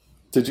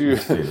Did you?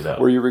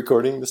 Were you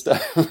recording this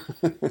time?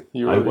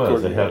 I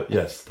was. I had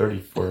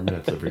 34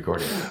 minutes of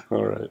recording.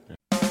 All right.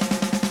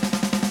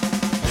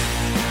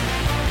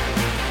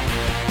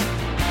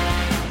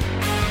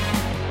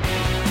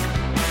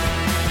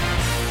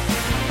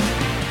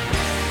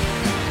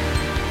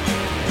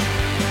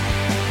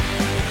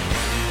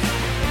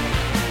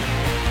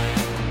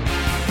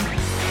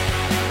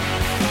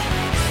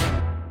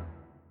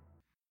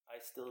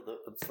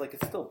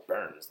 It still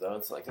burns though.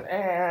 It's like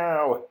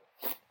ow.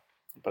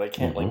 But I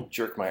can't like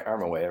jerk my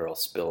arm away or I'll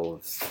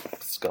spill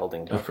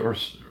scalding. Of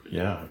course.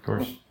 Yeah, of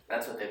course.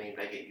 That's what they mean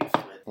by get used to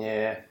it.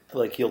 Yeah.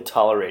 Like he'll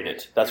tolerate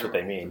it. That's what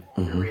they mean.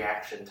 The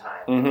reaction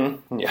time.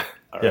 Mm-hmm. Yeah.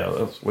 Right. Yeah,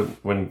 that's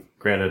when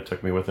Granddad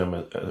took me with him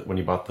when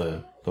he bought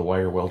the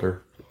wire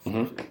welder.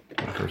 Mm-hmm.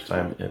 The first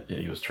time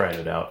he was trying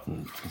it out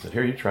and he said,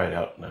 "Here, you try it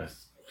out." And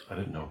I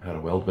didn't know how to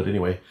weld, but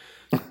anyway,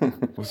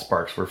 the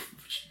sparks were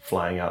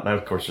flying out. And I,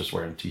 of course, just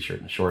wearing a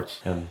t-shirt and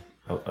shorts. And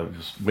I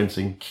was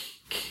wincing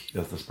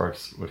as the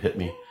sparks would hit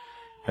me.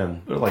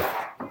 And there were like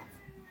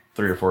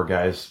 3 or 4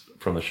 guys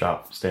from the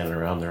shop standing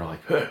around. They're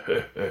like,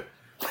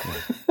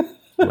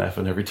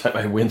 laughing every time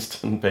I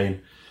winced in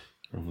pain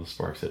from the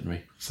sparks hitting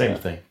me. Same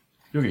thing.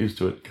 You'll get used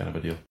to it, kind of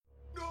a deal.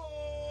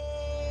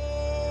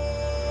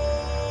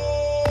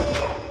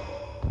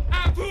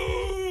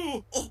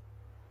 Apu! Oh,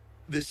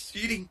 the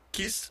searing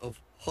kiss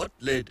of hot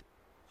lead.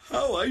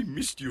 How I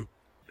missed you.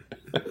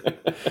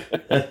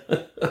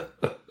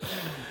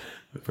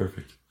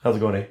 Perfect. How's it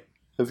going, eh?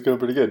 It's going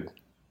pretty good.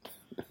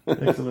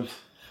 Excellent.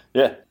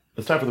 Yeah.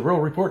 It's time for the Rural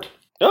Report.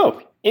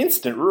 Oh,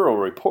 instant rural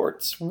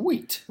report.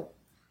 Sweet.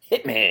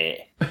 Hit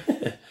me.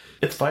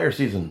 It's fire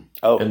season.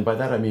 Oh. And by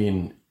that I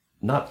mean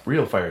not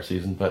real fire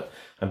season, but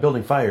I'm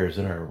building fires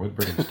in our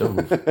wood-burning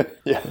stove.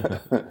 Yeah.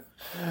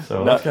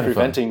 So not that's kind of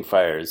preventing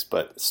fires,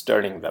 but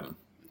starting them.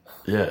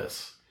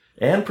 Yes.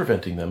 And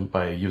preventing them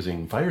by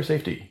using fire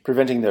safety.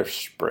 Preventing their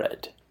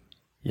spread.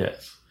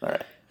 Yes. All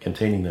right.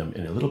 Containing them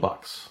in a little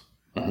box.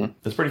 Mm-hmm.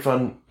 It's pretty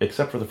fun,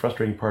 except for the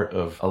frustrating part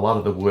of a lot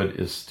of the wood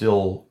is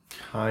still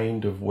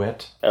kind of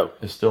wet. Oh.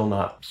 It's still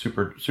not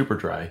super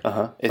dry.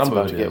 Uh-huh. It's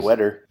about to get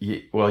wetter.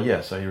 Well,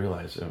 yes, I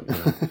realize.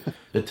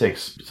 It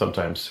takes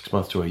sometimes 6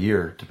 months to a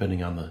year,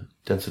 depending on the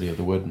density of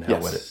the wood and how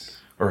wet it,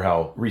 or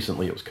how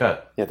recently it was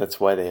cut. Yeah,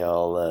 that's why they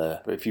all,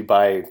 if you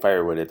buy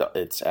firewood,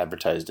 it's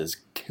advertised as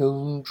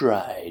kiln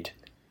dried.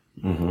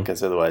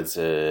 Because otherwise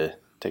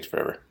it takes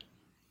forever.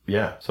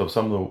 Yeah, so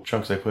some of the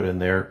chunks I put in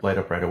there light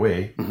up right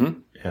away,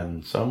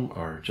 and some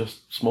are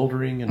just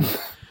smoldering and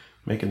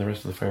making the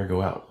rest of the fire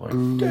go out. Like,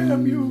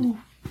 damn you!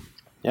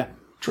 Yeah.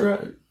 Try.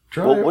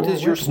 Well, what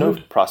is your snow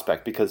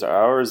prospect? Because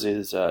ours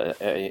is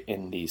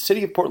in the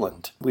city of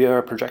Portland. We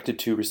are projected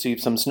to receive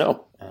some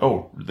snow.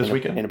 This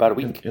weekend? In about a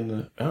week.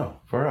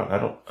 Far out. I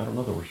don't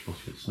know that we're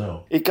supposed to get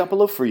snow. It got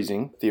below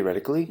freezing,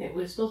 theoretically. It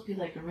was supposed to be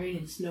like a rain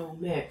and snow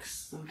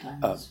mix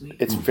sometime this week.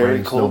 It's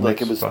very cold.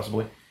 Like mix, it was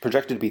possibly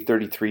projected to be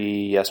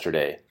 33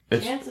 yesterday.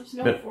 Chance of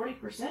snow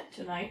 40%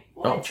 tonight.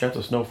 What? Oh, chance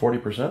of snow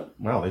 40%?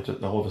 Wow, they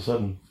just all of a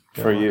sudden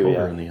got for you,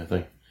 colder in the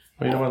thing.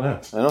 What do you know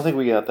about that? I don't think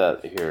we got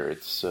that here.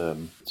 It's a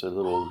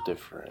little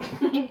different.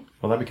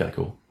 Well, that'd be kind of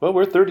cool. Well,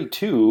 we're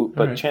 32,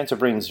 but right. chance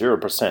of rain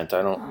 0%.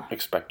 I don't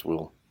expect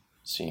we'll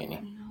see any. I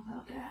don't know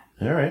about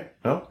that. All right.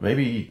 Well,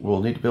 maybe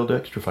we'll need to build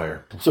extra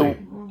fire. We'll see.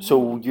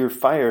 So your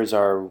fires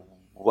are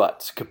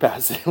what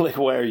capacity? Like,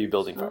 why are you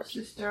building It's fires?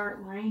 supposed to start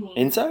raining.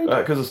 Inside?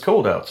 Because it's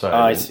cold outside.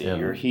 I see. And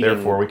You're heating.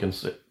 therefore, we can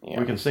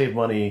save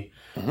money.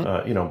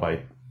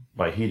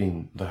 By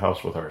heating the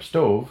house with our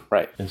stove,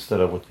 right? Instead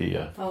of with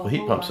the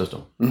heat pump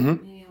system.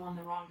 Mm-hmm. You're on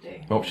the wrong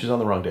day. Oh, she's on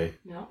the wrong day.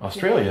 No.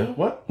 Australia? Today?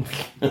 What?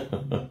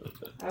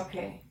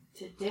 Okay.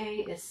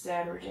 Today is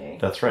Saturday.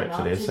 That's right. Not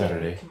Today is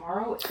Saturday.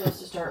 Tomorrow it's supposed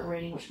to start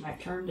raining, which might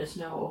turn to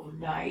snow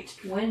overnight.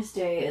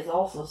 Wednesday is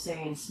also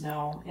saying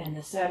snow, and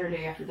the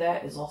Saturday after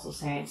that is also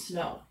saying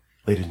snow.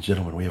 Ladies and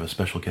gentlemen, we have a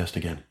special guest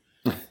again.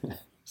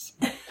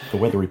 The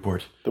weather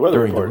report. The weather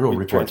during report. The rural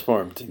report.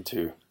 Transformed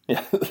into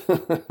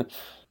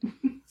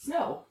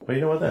snow. Well,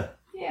 you know what that?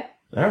 Yeah.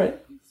 All right.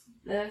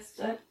 That's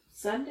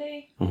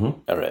Sunday.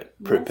 All right.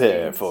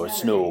 Prepare for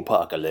snow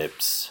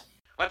apocalypse.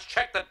 Let's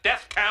check the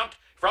death count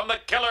from the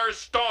killer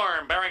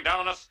storm bearing down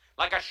on us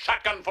like a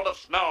shotgun full of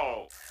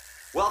snow.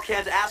 Well,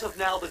 Kent, as of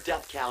now, the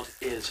death count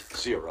is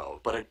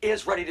 0, but it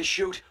is ready to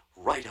shoot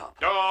right up.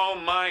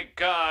 Oh, my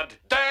God.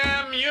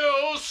 Damn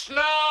you,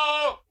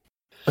 snow!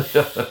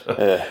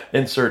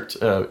 Insert,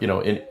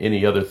 in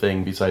any other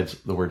thing besides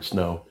the word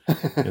snow.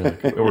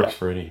 It works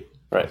for any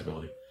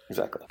possibility.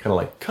 Exactly. Kind of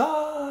like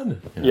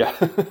con. Yeah.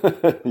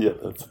 Yeah,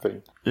 that's the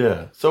thing.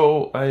 Yeah.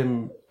 So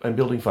I'm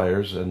building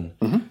fires and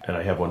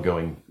I have one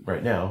going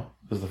right now.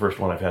 This is the first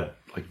one I've had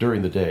like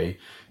during the day.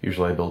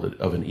 Usually I build it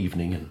of an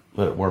evening and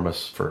let it warm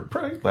us for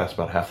probably lasts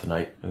about half the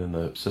night, and then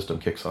the system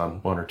kicks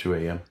on 1 or 2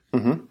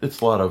 a.m.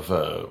 It's a lot of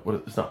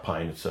it's not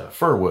pine, it's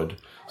fir wood,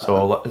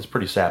 so it's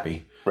pretty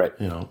sappy, right?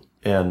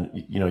 And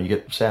you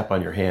get sap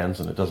on your hands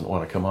and it doesn't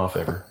want to come off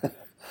ever.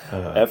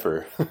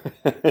 Ever.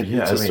 It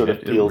just sort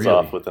of peels really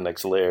off with the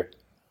next layer.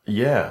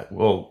 Yeah.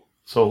 Well,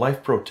 so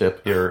life pro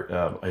tip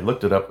here. I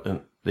looked it up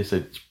and they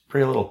said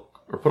spray a little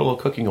or put a little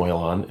cooking oil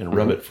on and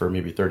rub it for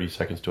maybe 30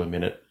 seconds to a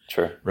minute.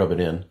 Sure. Rub it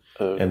in,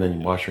 and then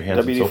you wash your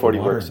hands.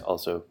 WD-40 works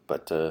also,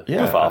 but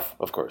Poof Off,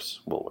 of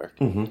course, will work.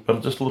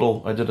 But just a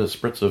little. I did a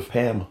spritz of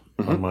Pam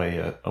on my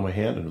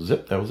hand, and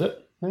zip. That was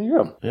it. There you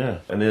go. Yeah,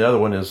 and the other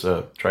one is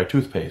try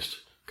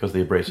toothpaste because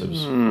the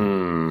abrasives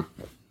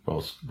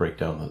will break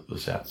down the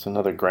sap. It's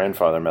another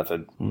grandfather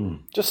method.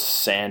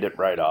 Just sand it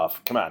right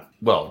off. Come on.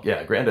 Well,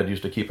 yeah, Granddad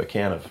used to keep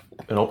an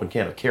open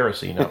can of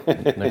kerosene out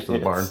next to the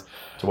barn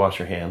to wash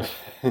your hands.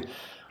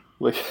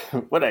 Look,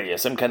 what are you,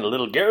 some kind of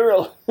little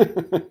girl?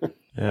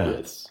 Yeah.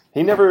 Yes.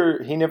 He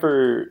never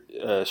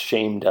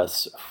shamed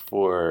us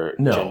for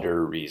No.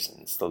 gender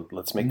reasons. So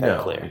let's make that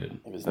No, clear. he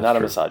didn't. He was That's not a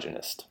true.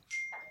 misogynist.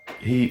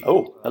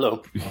 Oh,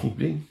 hello.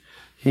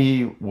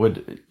 He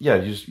would,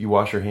 you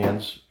wash your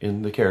hands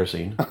in the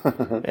kerosene,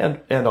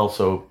 and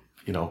also,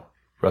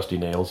 rusty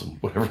nails and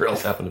whatever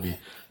else happen to be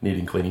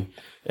needing cleaning.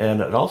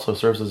 And it also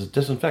serves as a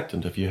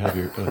disinfectant if you have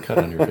your cut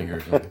on your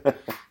fingers.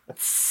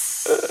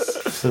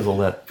 Sizzle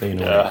that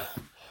vein away.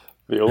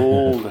 The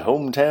old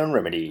hometown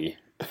remedy.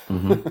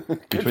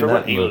 Good Between for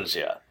what that and ails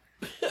ya.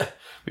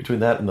 Between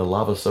that and the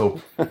lava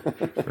soap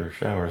for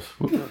showers.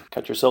 Woo.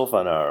 Cut yourself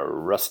on a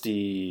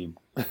rusty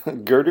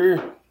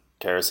girder,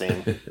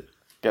 kerosene.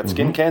 Got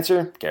skin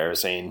cancer,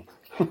 kerosene.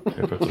 I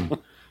put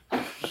some,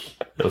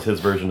 that was his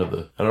version of I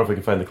don't know if we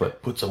can find the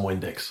clip. Put some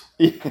Windex.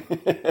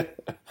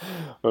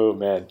 Oh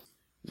man.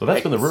 So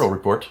that's been the rural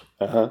report.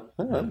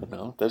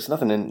 No, there's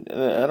nothing in.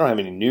 I don't have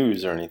any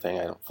news or anything.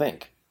 I don't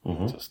think.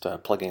 Just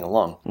plugging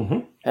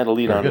along. Had a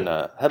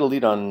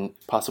lead on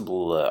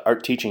possible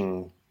art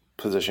teaching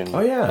position. Oh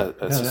yeah,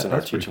 assistant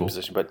art teaching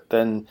position. But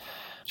then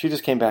she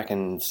just came back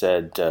and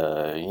said,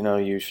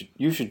 you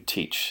should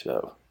teach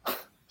though.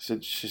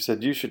 She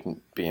said you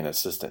shouldn't be an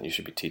assistant. You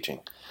should be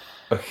teaching.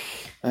 And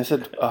I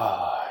said,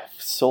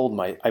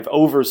 I've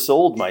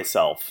oversold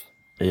myself.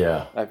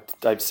 Yeah.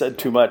 I've said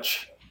too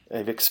much.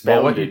 I've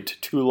expounded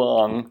too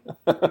long.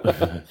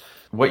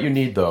 What you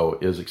need, though,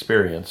 is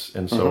experience.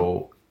 And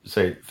so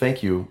say,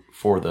 thank you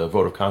for the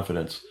vote of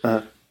confidence,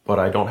 but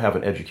I don't have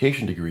an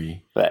education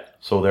degree. Right.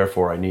 So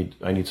therefore, I need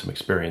some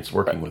experience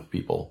working with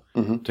people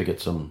to get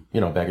some,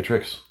 bag of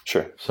tricks.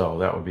 Sure. So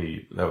that would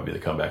be the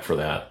comeback for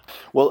that.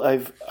 Well,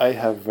 I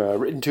have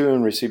written to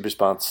and received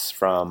response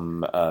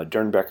from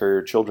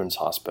Dernbecker Children's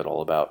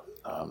Hospital about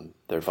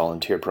their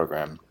volunteer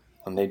program,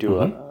 and they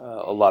do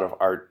a lot of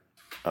art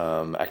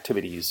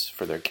activities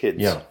for their kids.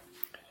 Yeah.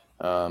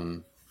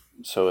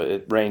 So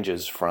it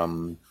ranges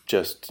from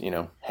just,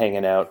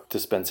 hanging out,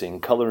 dispensing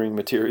coloring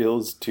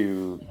materials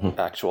to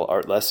actual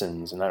art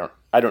lessons. And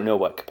I don't know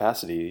what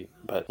capacity,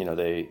 but,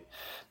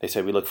 they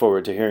say, we look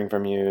forward to hearing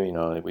from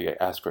you. We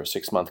ask for a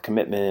 6-month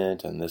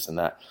commitment and this and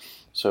that.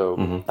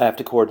 So I have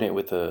to coordinate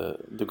with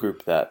the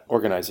group that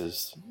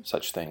organizes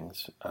such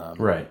things.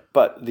 Right.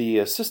 But the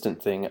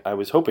assistant thing I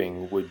was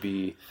hoping would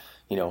be,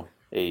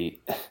 a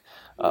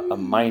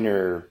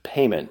minor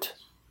payment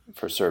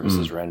for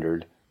services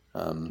rendered.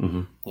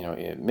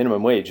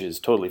 Minimum wage is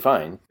totally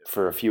fine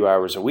for a few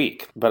hours a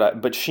week,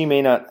 but she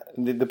may not.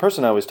 The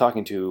person I was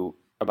talking to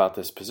about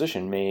this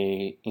position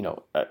may,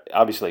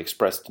 obviously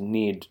expressed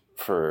need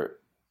for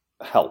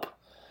help.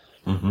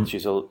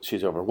 She's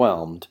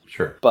overwhelmed.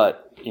 Sure.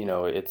 But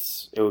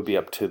it would be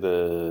up to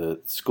the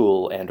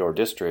school and or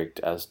district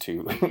as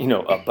to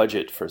a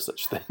budget for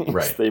such things.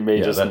 Right. They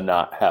may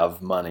not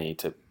have money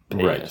to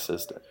pay an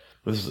assistant.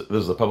 This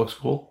is a public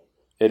school.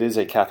 It is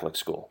a Catholic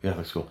school.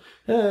 Catholic school.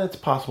 It's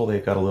possible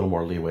they've got a little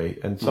more leeway,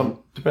 and some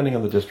depending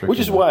on the district. Which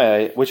is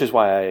why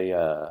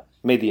I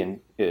made the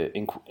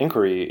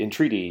inquiry,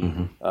 entreaty,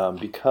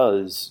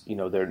 because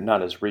they're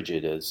not as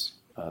rigid as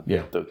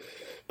the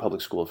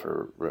public school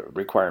for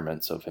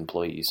requirements of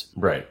employees.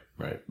 Right.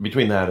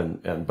 Between that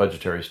and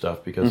budgetary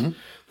stuff, because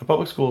the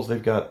public schools,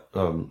 they've got a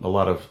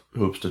lot of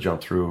hoops to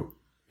jump through,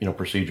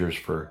 procedures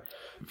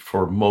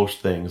for most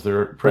things.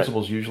 Their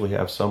principals usually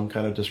have some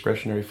kind of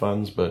discretionary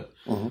funds, but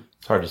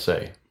it's hard to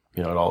say.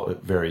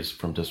 It varies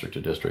from district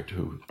to district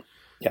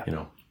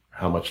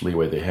how much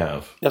leeway they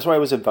have. That's why I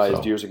was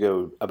advised years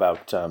ago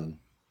about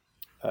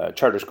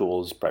charter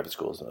schools, private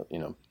schools.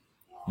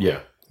 Yeah,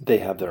 they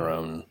have their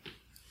own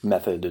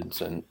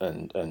methods and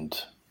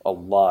a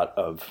lot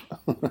of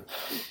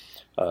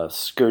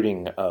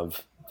skirting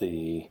of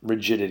the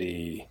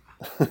rigidity.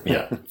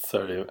 Yeah,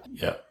 Sorry.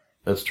 Yeah.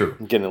 That's true.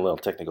 I'm getting a little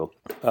technical.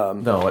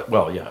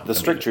 The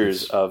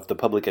strictures of the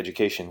public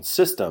education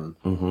system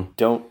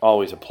don't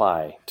always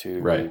apply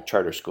to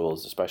charter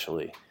schools,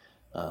 especially.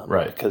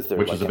 Because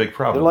which is a big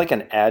problem. They're like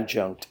an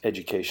adjunct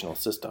educational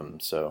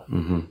system. So,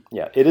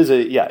 it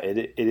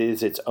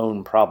is its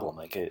own problem.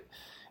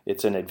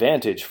 It's an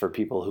advantage for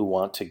people who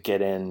want to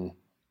get in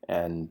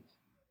and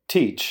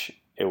teach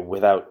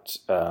without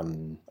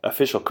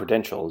official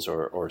credentials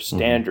or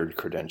standard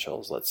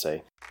credentials, let's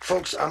say.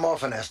 Folks, I'm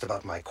often asked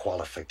about my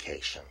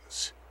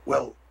qualifications.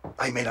 Well,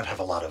 I may not have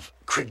a lot of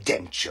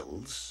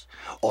credentials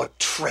or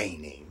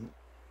training,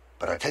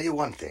 but I tell you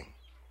one thing.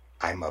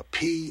 I'm a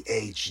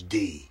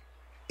PhD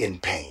in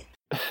pain.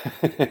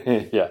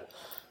 Yeah.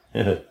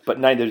 but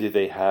neither do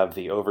they have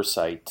the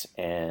oversight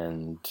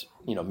and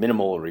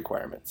minimal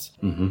requirements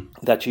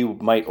that you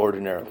might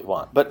ordinarily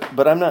want.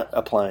 But I'm not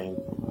applying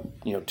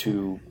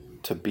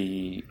to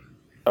be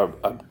a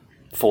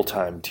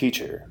full-time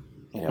teacher.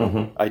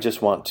 I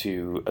just want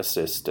to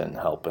assist and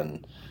help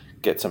and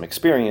get some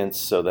experience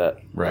so that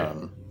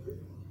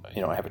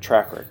I have a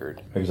track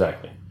record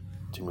Exactly.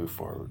 to move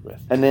forward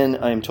with. And then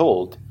I'm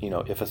told,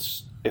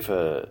 if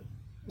a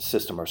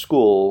system or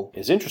school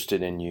is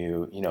interested in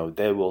you,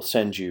 they will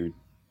send you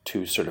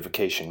to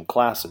certification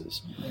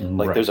classes.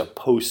 Like Right. there's a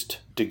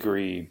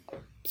post-degree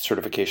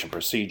certification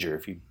procedure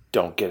if you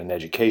don't get an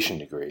education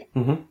degree.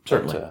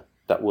 Certainly.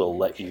 That will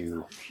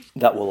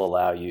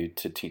allow you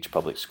to teach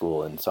public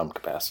school in some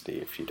capacity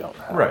if you don't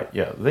have Right.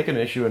 Yeah. They can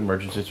issue an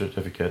emergency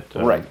certificate.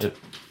 Right.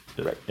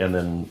 Right. And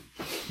then,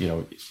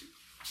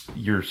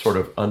 you're sort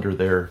of under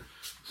their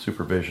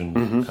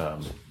supervision.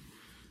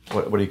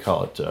 What do you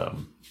call it?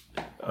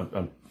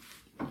 I'm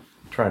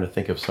trying to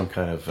think of some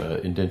kind of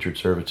indentured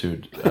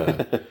servitude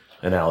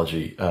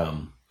analogy.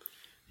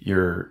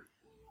 They're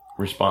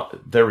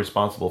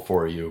responsible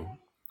for you.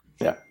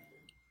 Yeah.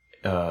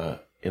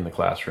 In the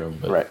classroom,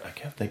 but Right. I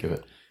can't think of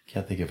it.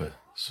 Can't think of a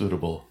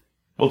suitable.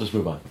 We'll just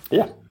move on.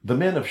 Yeah. The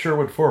Men of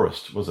Sherwood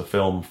Forest was a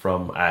film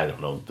from, I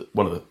don't know,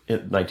 one of the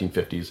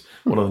 1950s,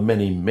 one of the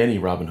many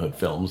Robin Hood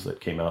films that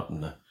came out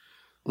in the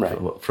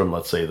from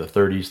let's say the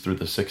 30s through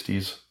the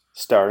 60s.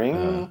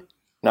 Starring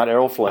not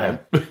Errol Flynn.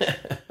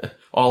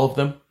 All of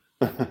them.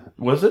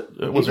 Was it?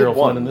 Was did Errol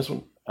one. Flynn in this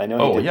one? I know.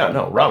 Oh he did yeah, one.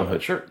 no, Robin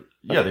Hood. Sure.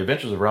 Yeah, The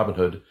Adventures of Robin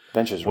Hood.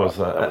 Adventures of was,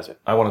 Robin Hood, that was it.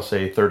 I want to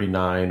say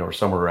 39 or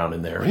somewhere around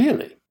in there.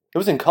 Really? It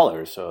was in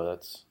color, so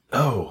that's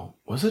Oh,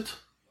 was it?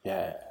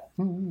 yeah.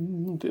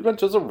 The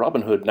Adventures of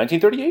Robin Hood,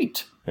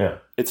 1938. Yeah.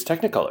 It's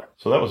Technicolor.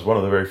 So that was one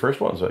of the very first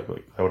ones. Like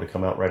that would have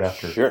come out right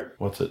after. Sure.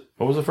 What's it?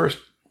 What was the first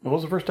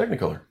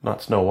Technicolor?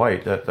 Not Snow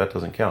White. That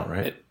doesn't count,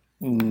 right?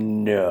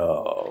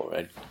 No,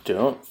 I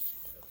don't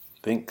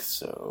think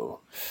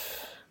so.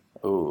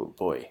 Oh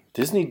boy,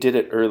 Disney did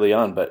it early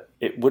on, but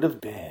it would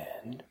have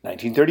been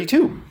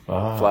 1932.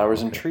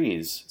 Flowers and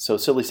Trees. So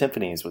Silly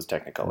Symphonies was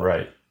Technicolor.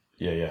 Right.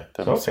 Yeah.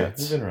 That So, makes okay, sense.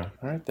 he's been around.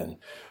 All right then.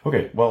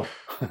 Okay, well,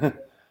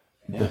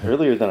 Yeah,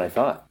 earlier than I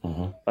thought.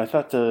 I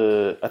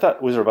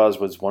thought Wizard of Oz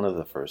was one of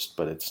the first,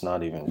 but it's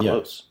not even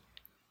close.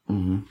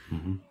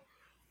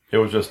 it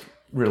was just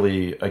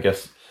really, I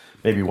guess,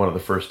 maybe one of the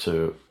first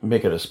to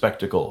make it a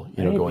spectacle.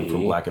 Going from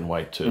Maybe. black and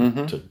white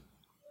to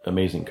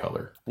amazing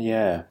color.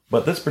 Yeah. But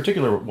But this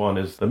particular one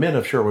is The Men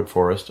of Sherwood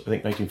Forest, I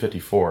think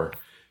 1954,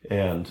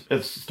 and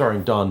it's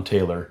starring Don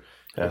Taylor.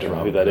 I don't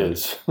know who that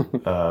is.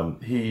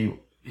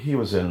 He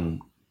was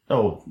in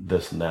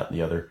this and that and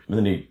the other, and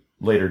then he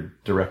later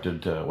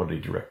directed. What did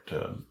he direct?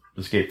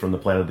 Escape from the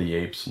Planet of the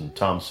Apes and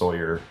Tom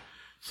Sawyer,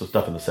 so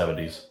stuff in the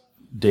 70s.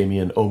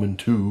 Damien Omen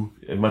 2,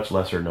 a much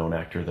lesser known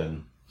actor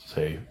than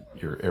say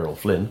your Errol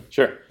Flynn.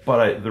 Sure.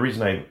 But the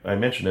reason I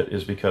mention it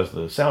is because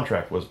the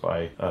soundtrack was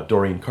by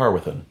Doreen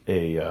Carwithen,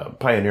 a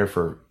pioneer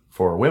for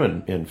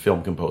women in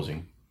film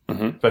composing,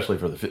 especially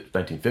for the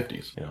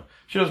 1950s.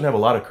 She doesn't have a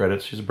lot of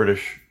credits. She's a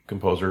British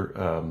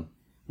composer,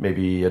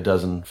 maybe a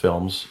dozen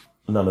films.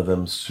 None of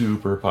them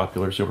super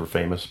popular, super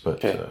famous,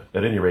 but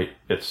at any rate,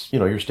 it's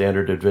your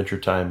standard Adventure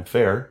Time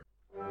fare.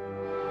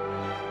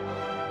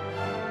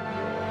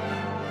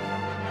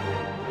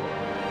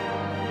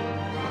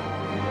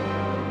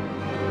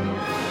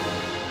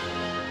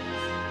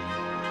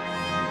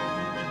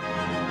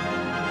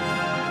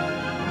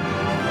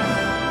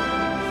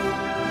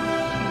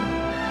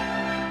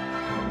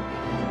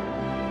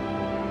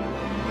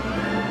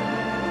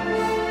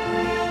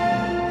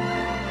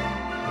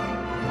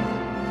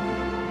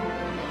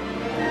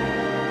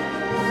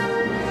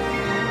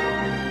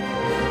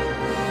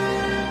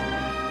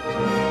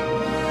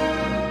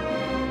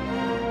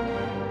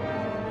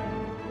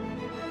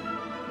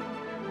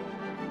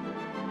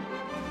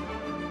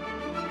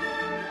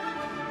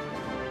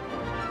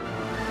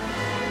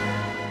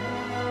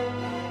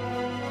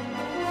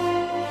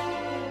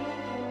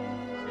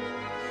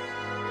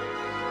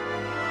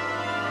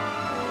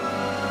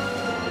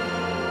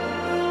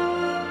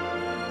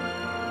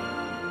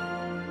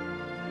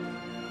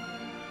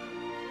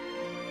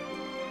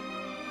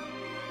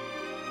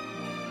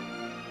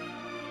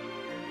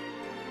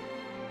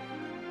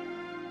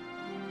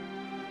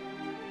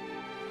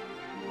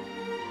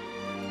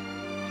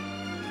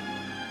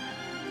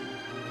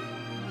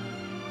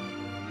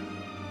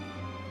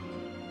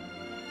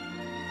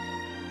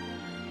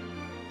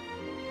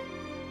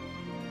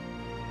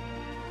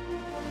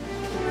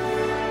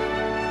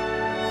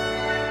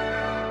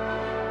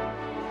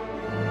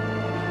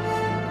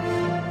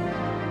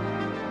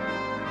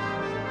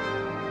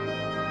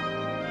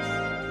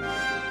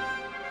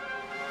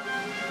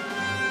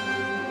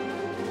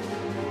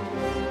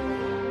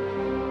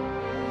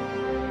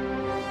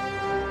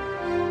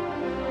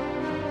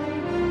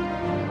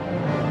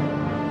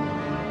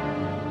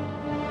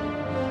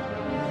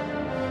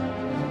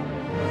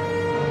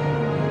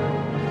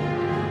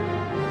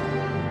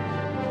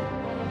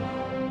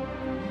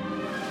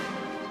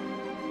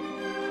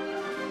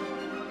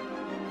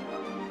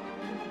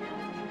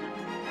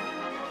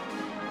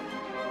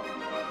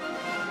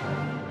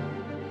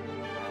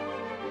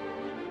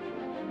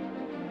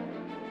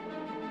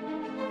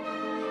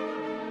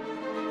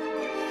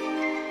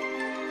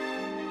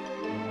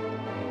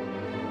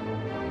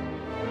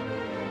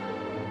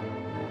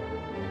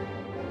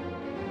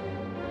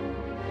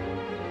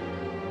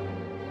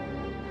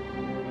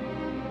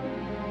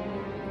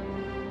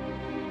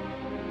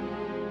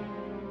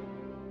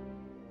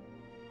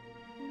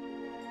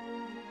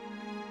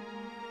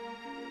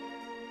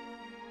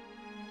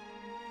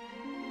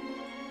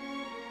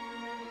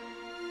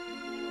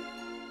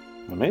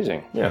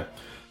 Amazing. Yeah.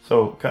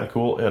 So kind of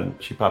cool. And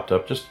she popped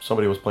up. Just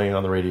somebody was playing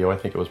on the radio. I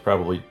think it was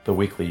probably the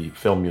weekly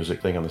film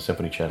music thing on the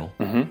Symphony Channel.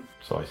 Mm-hmm.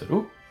 So I said,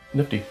 ooh,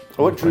 nifty.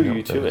 What drew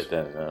you to it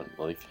then?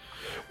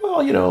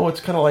 Well,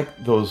 it's kind of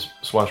like those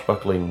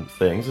swashbuckling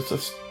things.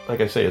 Like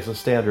I say, it's a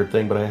standard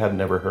thing, but I had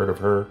never heard of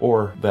her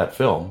or that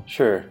film.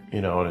 Sure.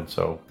 And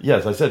so,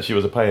 yes, I said she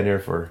was a pioneer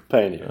for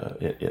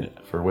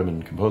for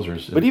women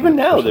composers. But even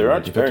now, there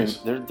aren't very.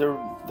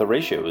 the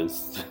ratio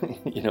is,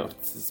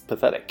 it's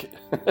pathetic.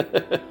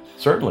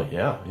 Certainly,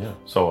 yeah.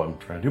 So I'm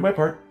trying to do my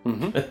part.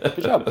 Mm-hmm.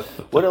 Good job.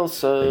 What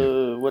else?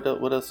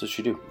 What else does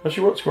she do? Well,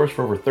 she wrote scores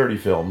for over 30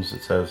 films.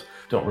 It says,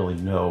 don't really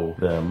know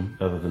them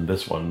other than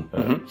this one.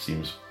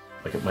 Seems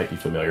like it might be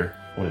familiar.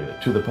 What is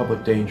it? To the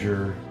Public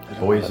Danger,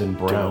 Boys in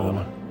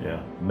Brown,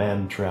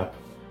 Man Trap.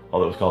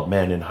 Although it was called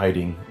Man in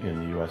Hiding in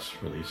the U.S.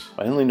 release.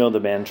 I only know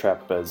the Man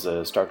Trap as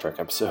a Star Trek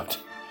episode.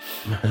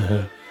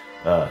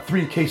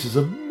 3 Cases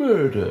of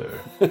Murder.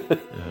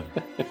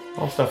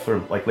 All stuff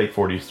from like late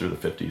 40s through the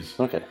 50s.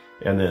 Okay.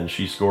 And then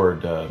she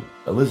scored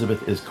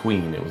Elizabeth is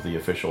Queen. It was the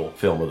official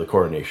film of the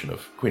coronation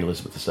of Queen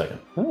Elizabeth II.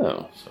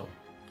 Oh. So,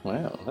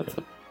 wow, that's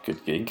a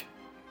good gig.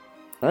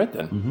 All right,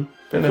 then. Mm-hmm.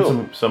 And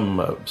then some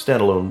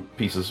standalone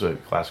pieces,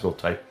 classical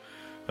type,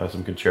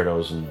 some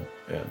concertos and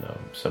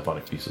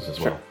symphonic pieces as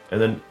well. And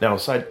then now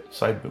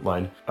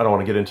sideline. I don't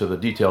want to get into the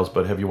details,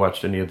 but have you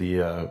watched any of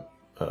the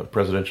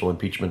presidential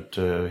impeachment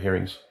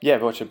hearings? Yeah,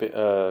 I've watched a bit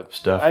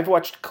stuff. I've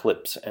watched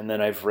clips, and then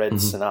I've read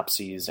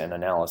synopses and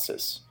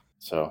analysis.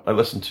 So I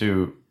listened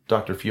to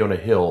Dr. Fiona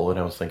Hill, and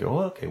I was thinking,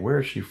 oh, okay, where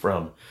is she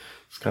from?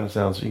 This kind of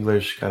sounds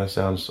English. Kind of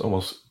sounds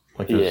almost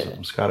like there's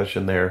some Scottish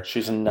in there.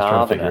 She's a Northerner.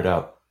 Trying to figure it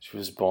out. She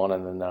was born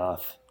in the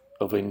north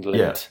of England.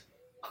 Yeah.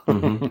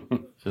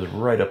 She's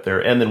right up there,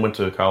 and then went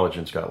to college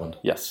in Scotland.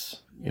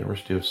 Yes.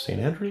 University of St.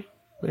 Andrew,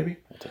 maybe?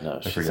 I don't know.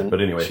 I forget. But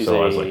anyway, she's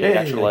so I was like, hey,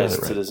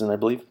 naturalized citizen, I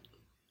believe.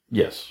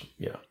 Yes,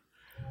 yeah.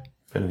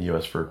 Been in the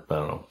U.S. for,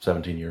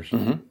 17 years.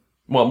 Mm-hmm.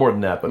 Well, more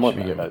than that, but she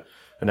became a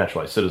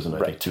naturalized citizen, I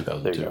think,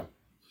 2002.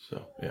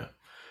 So, yeah.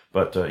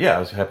 But, I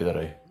was happy that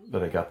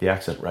I got the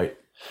accent right.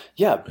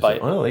 Yeah.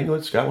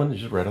 England, Scotland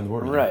is just right on the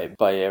border. Right.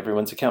 By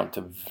everyone's account,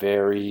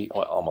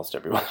 almost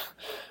everyone,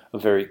 a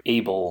very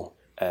able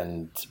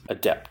and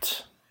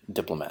adept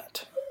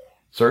diplomat.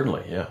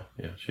 Certainly, yeah.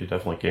 She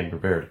definitely came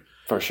prepared.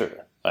 For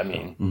sure. I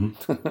mean,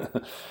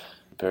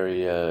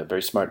 very,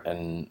 very smart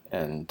and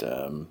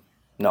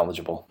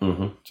knowledgeable.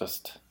 Mm-hmm.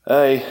 Just,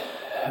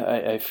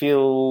 I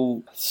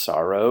feel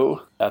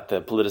sorrow at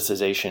the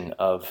politicization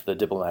of the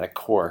diplomatic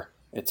corps.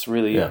 It's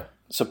really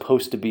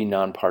supposed to be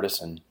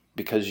nonpartisan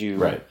because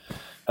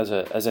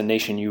as a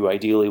nation, you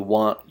ideally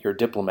want your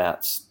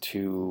diplomats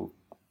to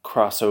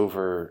cross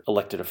over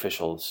elected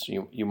officials.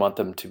 You want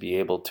them to be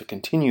able to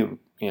continue,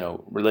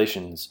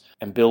 relations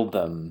and build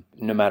them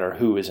no matter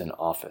who is in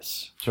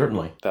office.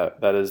 Certainly.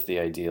 That is the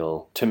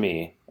ideal, to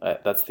me.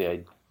 That's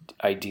the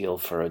ideal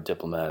for a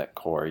diplomatic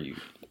corps.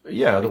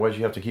 Otherwise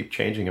you have to keep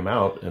changing them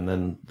out, and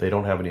then they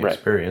don't have any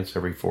experience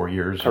every 4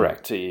 years.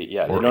 Correct. They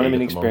don't have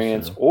any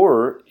experience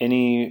or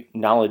any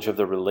knowledge of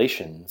the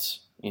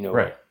relations,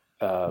 Right.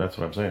 That's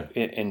what I'm saying.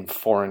 In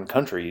foreign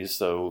countries,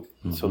 so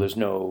there's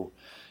no...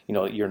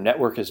 your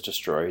network is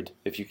destroyed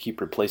if you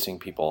keep replacing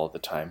people all the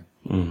time.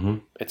 Mm-hmm.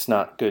 It's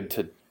not good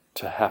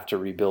to have to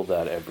rebuild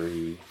that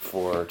every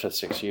 4 to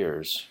 6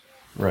 years.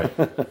 Right.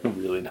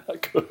 Really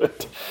not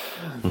good.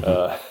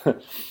 Mm-hmm.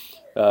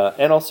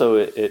 And also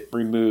it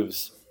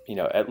removes,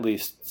 at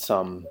least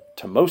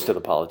most of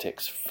the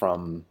politics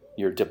from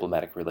your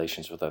diplomatic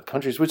relations with other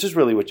countries, which is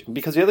really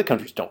because the other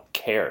countries don't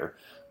care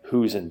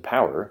who's in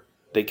power.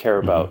 They care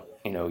about,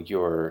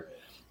 your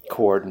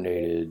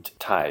coordinated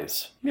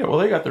ties. Yeah, well,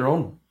 they got their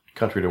own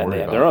country to worry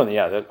about. Their own,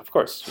 of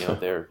course.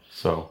 They're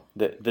so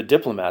the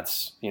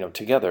diplomats,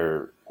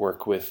 together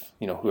work with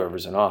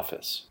whoever's in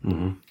office,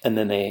 and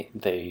then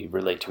they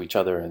relate to each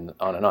other and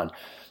on.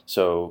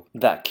 So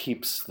that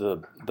keeps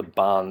the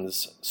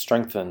bonds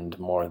strengthened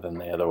more than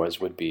they otherwise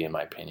would be, in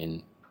my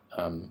opinion.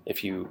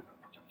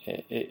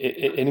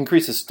 It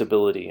increases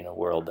stability in a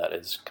world that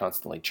is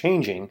constantly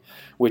changing,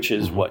 which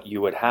is what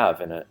you would have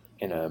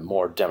in a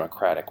more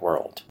democratic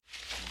world.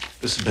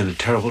 This has been a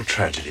terrible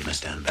tragedy,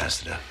 Mr.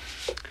 Ambassador.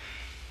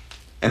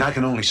 And I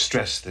can only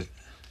stress that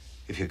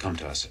if you'd come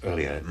to us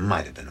earlier, it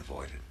might have been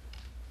avoided.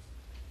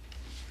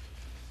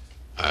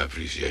 I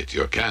appreciate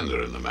your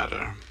candor in the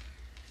matter.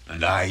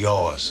 And I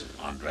yours,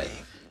 Andre.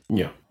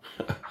 Yeah.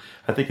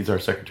 I think he's our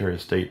Secretary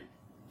of State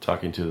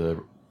talking to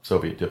the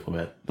Soviet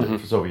diplomat, the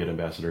Soviet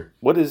ambassador.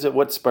 What is it?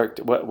 What sparked?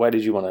 Why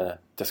did you want to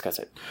discuss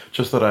it?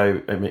 Just that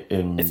I'm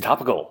in. It's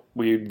topical.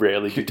 We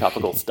rarely do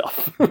topical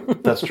stuff.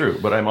 That's true,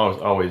 but I'm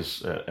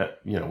always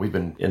we've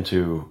been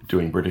into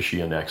doing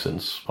Britishian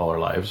accents all our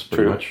lives,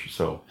 pretty much.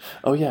 So.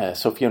 Oh yeah,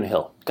 so Fiona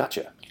Hill.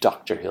 Gotcha,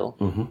 Dr. Hill.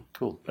 Mm-hmm.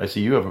 Cool. I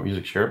see you have a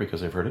music share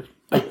because I've heard it.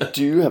 I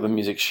do have a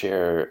music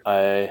share.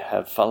 I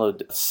have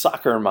followed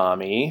Soccer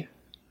Mommy,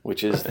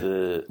 which is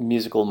the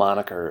musical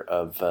moniker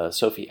of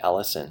Sophie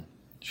Allison.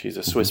 She's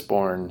a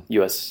Swiss-born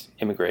U.S.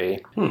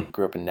 immigrant,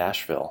 grew up in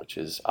Nashville, which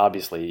is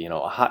obviously, a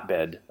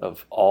hotbed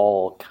of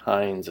all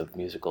kinds of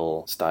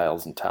musical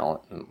styles and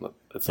talent. And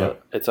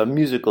it's a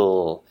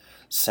musical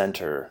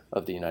center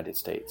of the United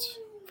States,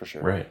 for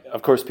sure. Right.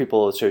 Of course,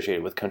 people associate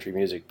it with country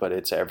music, but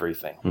it's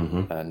everything.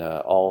 And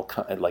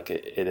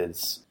it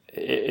is.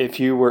 If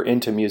you were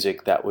into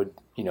music, that would,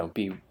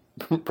 be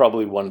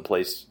probably one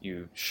place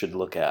you should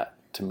look at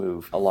to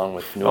move, along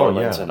with New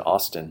Orleans and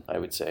Austin, I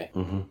would say.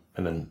 And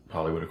then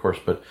Hollywood, of course.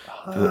 But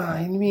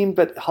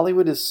but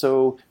Hollywood is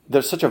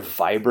there's such a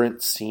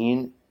vibrant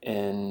scene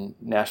in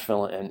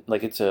Nashville, and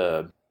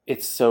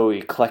it's so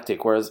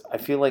eclectic. Whereas I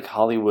feel like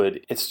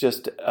Hollywood, it's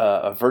just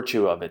a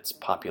virtue of its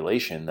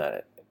population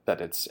that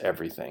it's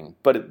everything.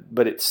 But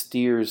it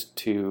steers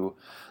to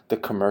the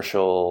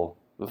commercial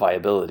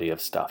viability of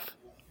stuff,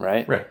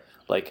 right? Right.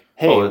 Like,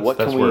 hey,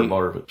 that's where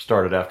more of it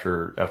started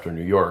after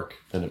New York,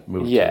 and it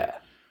moved to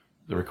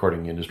the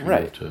recording industry,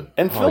 moved to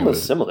and Hollywood. film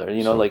is similar,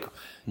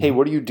 hey,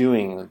 what are you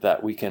doing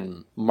that we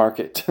can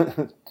market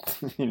to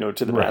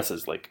the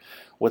masses? Like,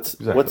 what's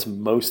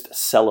most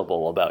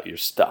sellable about your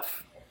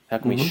stuff? How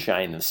can we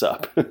shine this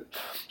up?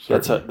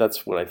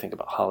 That's what I think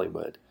about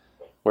Hollywood.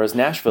 Whereas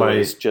Nashville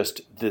is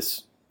just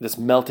this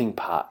melting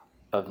pot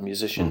of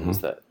musicians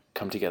that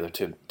come together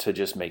to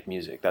just make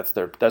music. That's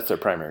their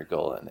primary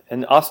goal.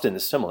 And Austin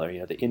is similar.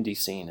 The indie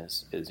scene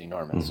is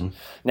enormous.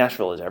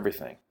 Nashville is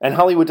everything. And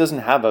Hollywood doesn't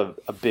have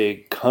a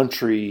big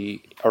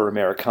country or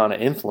Americana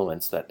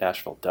influence that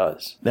Nashville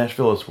does.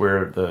 Nashville is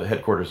where the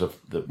headquarters of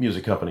the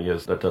music company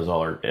is that does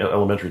all our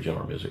elementary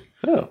general music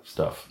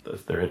stuff.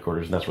 That's their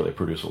headquarters, and that's where they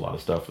produce a lot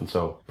of stuff. And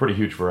so pretty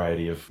huge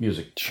variety of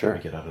music to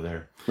get out of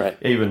there. Right.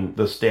 Even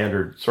the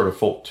standard sort of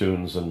folk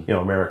tunes and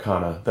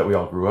Americana that we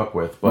all grew up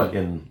with, but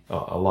in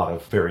a lot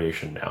of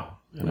variation now.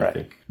 And I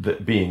think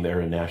that being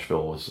there in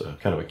Nashville was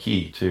kind of a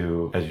key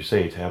to, as you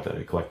say, to have that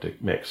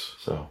eclectic mix.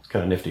 So it's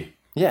kind of nifty.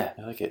 Yeah,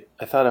 I like it.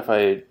 I thought if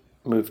I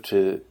moved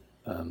to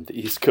the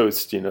East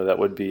Coast, that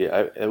would be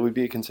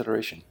a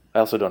consideration. I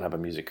also don't have a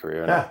music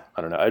career.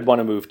 I don't know. I'd want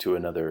to move to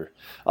another.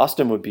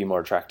 Austin would be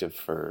more attractive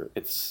for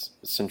its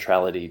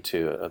centrality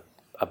to a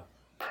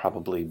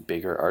probably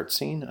bigger art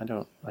scene. I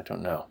don't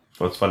know.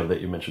 Well, it's funny that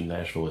you mentioned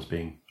Nashville as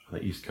being on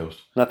the East Coast.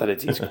 Not that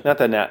it's East. Not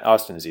that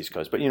Austin is East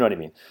Coast, but you know what I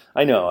mean.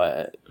 I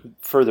know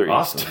further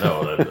Austin, east.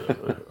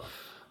 No.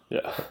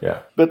 Yeah.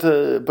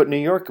 But New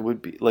York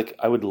would be like,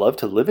 I would love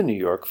to live in New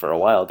York for a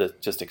while to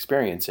just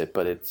experience it,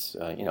 but it's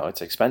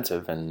it's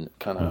expensive and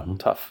kind of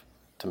tough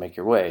to make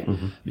your way.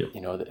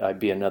 I'd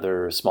be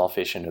another small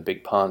fish in a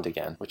big pond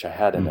again, which I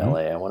had in LA.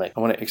 I want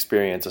to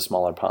experience a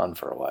smaller pond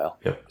for a while.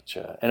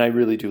 Yep. And I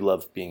really do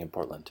love being in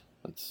Portland.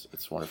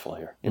 It's wonderful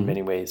here in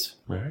many ways.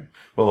 All right.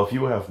 Well, if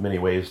you have many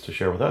ways to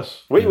share with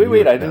us. Wait!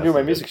 I didn't do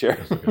my music share.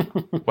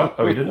 What?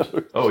 Oh, you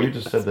didn't? Oh, you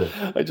just said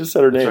that. I just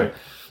said her name. That's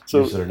right.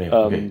 So, you said her name.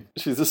 Okay.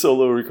 She's a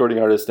solo recording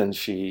artist, and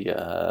she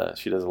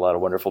does a lot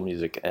of wonderful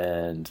music.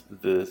 And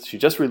she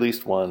just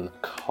released one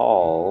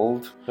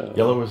called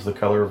 "Yellow is the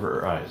Color of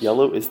Her Eyes."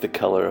 Yellow is the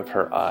Color of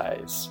Her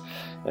Eyes,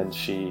 and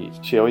she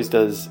always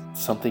does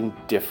something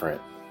different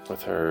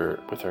with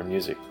her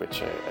music,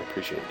 which I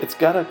appreciate. It's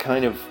got a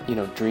kind of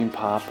dream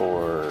pop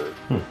or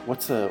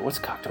what's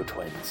Cocteau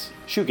Twins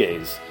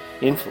shoegaze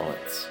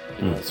influence.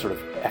 Sort of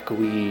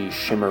echoey,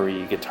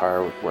 shimmery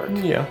guitar work.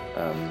 Yeah,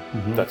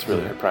 that's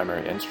really her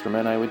primary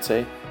instrument, I would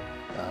say.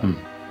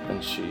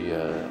 And she,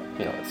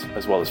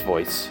 as well as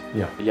voice.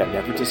 Yeah,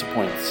 never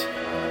disappoints.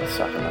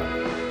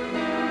 Sakana.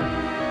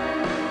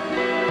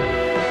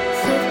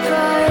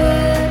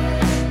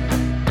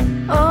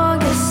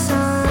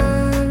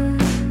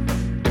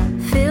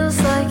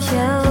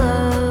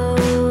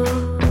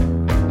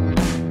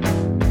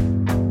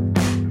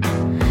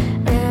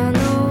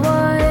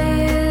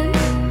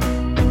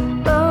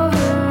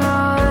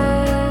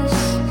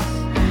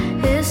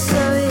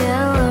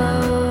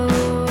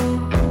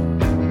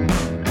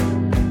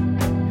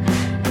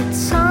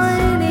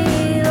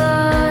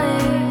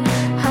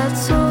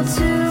 Told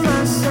to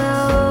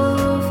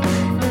myself,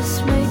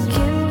 it's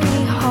making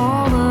me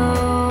hollow.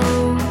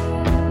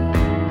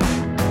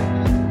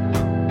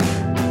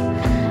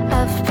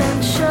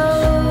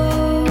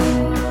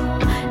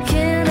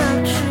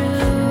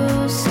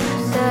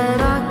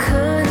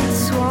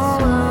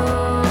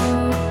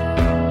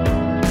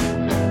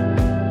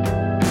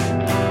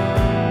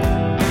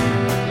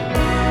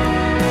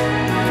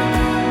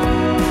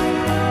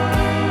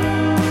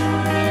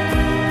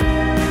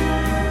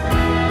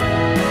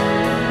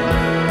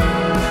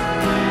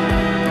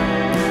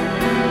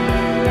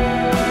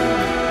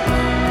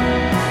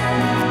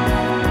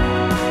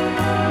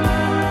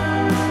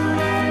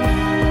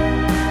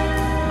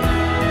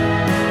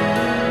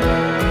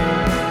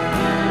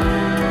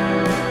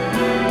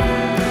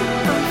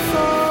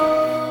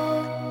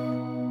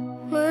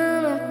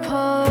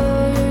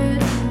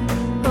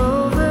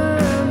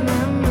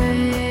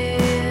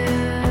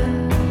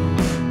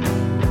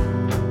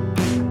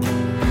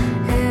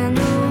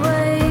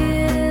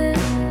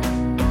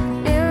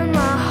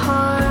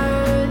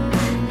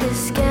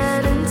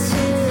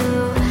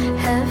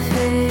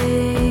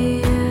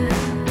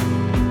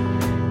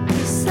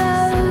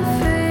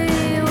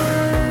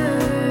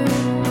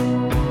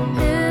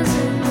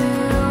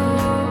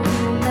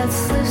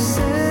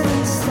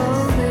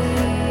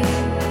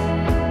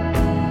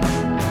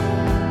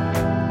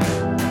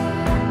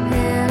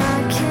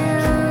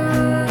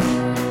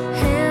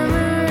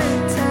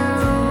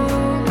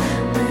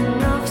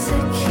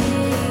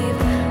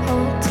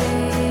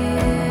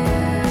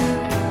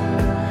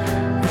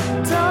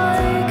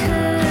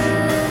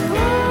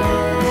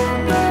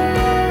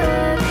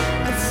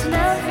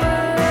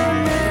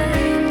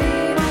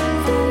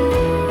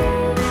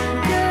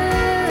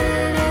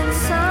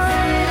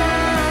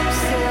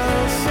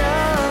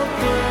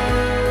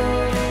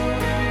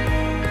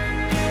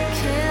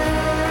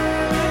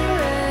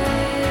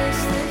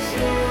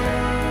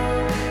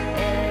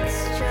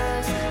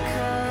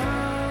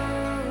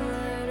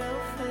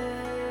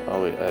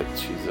 Oh,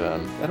 she's I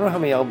don't know how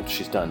many albums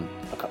she's done.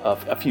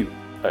 A few.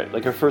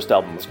 Like her first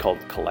album was called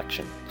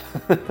Collection,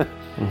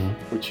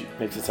 which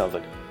makes it sound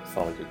like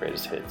the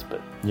greatest hits,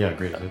 but yeah,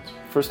 greatest hits.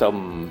 First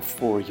album,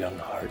 For Young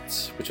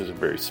Hearts, which was a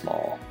very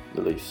small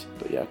release,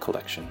 but yeah,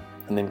 Collection,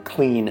 and then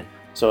Clean.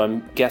 So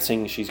I'm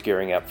guessing she's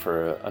gearing up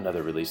for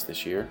another release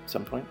this year at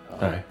some point.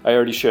 Right. I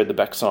already shared the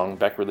Beck song.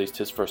 Beck released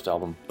his first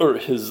album, or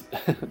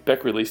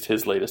Beck released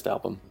his latest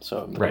album.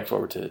 So I'm looking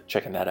forward to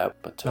checking that out.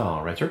 But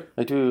right, sir.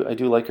 I do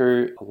like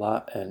her a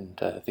lot, and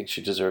I think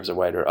she deserves a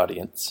wider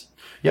audience.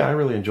 Yeah, I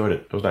really enjoyed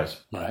it. It was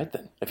nice. All right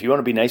then. If you want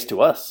to be nice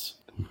to us.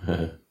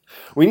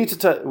 We need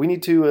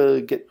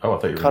to get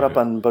caught up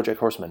on BoJack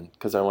Horseman,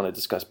 because I want to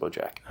discuss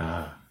BoJack.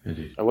 Ah,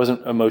 indeed. I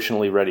wasn't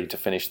emotionally ready to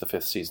finish the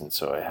 5th season,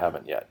 so I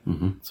haven't yet.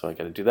 So I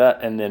got to do that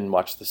and then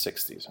watch the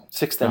 6th season.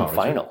 6th and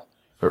final.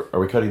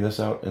 Are we cutting this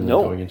out and then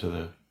going into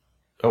the...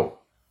 Oh.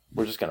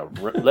 We're just going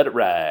to let it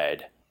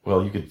ride.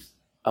 Well, you could...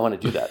 I want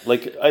to do that.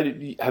 Like,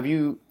 have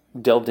you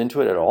delved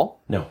into it at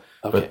all? No.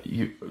 Okay. But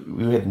you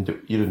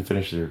didn't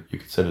finish there. You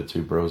could send it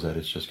to bros at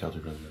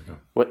itsjustculture.com.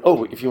 What?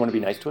 Oh, if you want to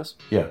be nice to us?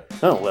 Yeah.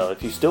 Oh, well,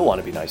 if you still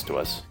want to be nice to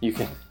us, you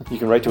can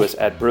write to us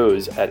at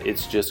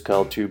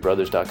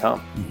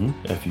bros@itsjustcalled2brothers.com.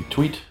 If you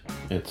tweet,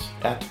 it's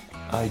at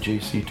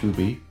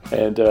IJC2B.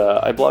 And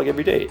I blog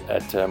every day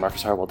at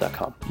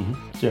marcusharwell.com.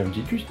 Sounds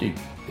interesting.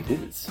 It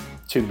is.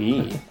 To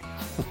me.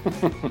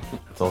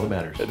 That's all that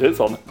matters. It is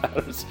all that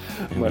matters.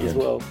 Might as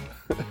well.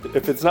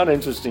 If it's not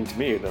interesting to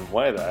me, then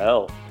why the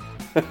hell?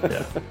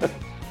 Yeah.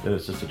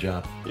 It's just a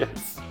job.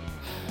 Yes.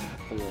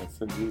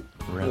 Yes, indeed.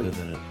 Rather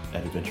than an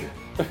adventure.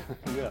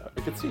 Yeah,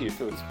 I could see if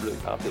it was really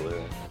popular.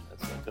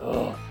 It's like,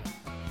 oh,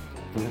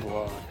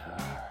 blog.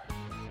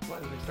 Why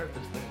did they start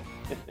this thing?